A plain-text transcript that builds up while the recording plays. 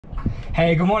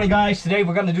Hey, good morning guys. Today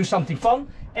we're gonna do something fun.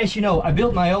 As you know, I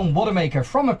built my own water maker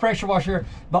from a pressure washer,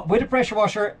 but with a pressure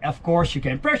washer, of course, you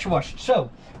can pressure wash. So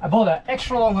I bought an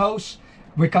extra long hose.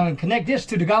 We're gonna connect this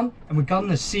to the gun and we're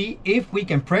gonna see if we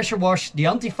can pressure wash the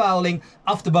anti-fouling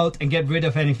of the boat and get rid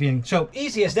of anything. So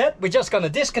easy as that. We're just gonna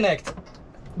disconnect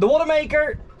the water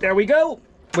maker. There we go.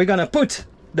 We're gonna put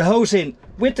the hose in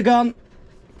with the gun.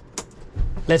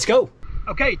 Let's go.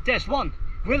 Okay, test one.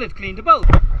 Will it clean the boat?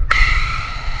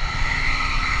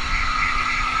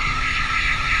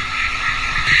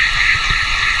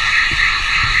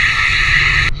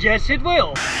 Yes, it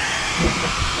will.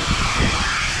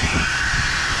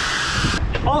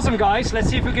 Awesome guys, let's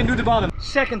see if we can do the bottom.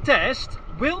 Second test,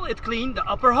 will it clean the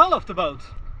upper hull of the boat?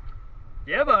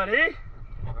 Yeah, buddy.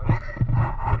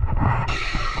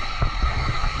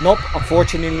 Nope,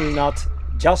 unfortunately not.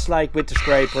 Just like with the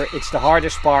scraper, it's the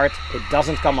hardest part. It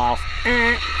doesn't come off.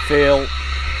 Fail.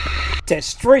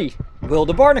 Test 3. Will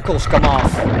the barnacles come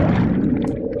off?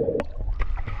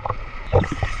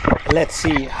 Let's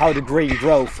see how the green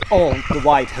growth on the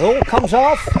white hull comes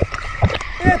off.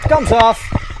 It comes off,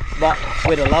 but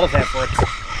with a lot of effort.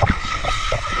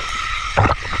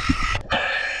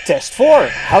 Test 4.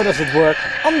 How does it work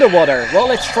underwater? Well,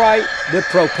 let's try the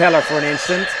propeller for an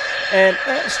instant. And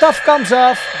stuff comes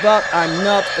off, but I'm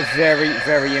not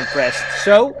very impressed.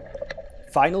 So,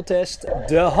 final test,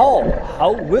 the hull.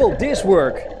 How will this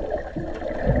work?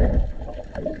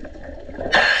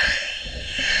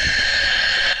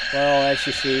 Well, as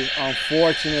you see,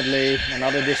 unfortunately,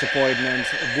 another disappointment.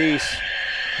 This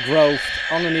growth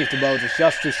underneath the boat is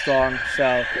just too strong.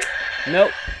 So, no,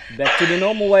 back to the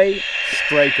normal way,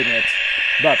 scraping it.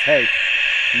 But hey,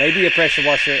 maybe a pressure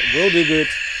washer will do good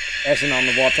as an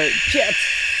underwater jet.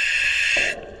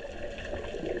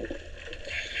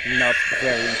 Not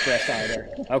very impressed either.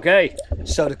 Okay,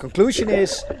 so the conclusion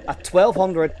is a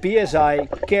 1200 psi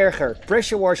Kerger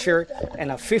pressure washer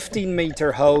and a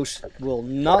 15-meter hose will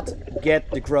not get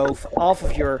the growth off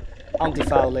of your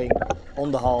anti-fouling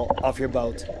on the hull of your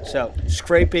boat. So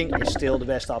scraping is still the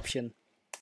best option.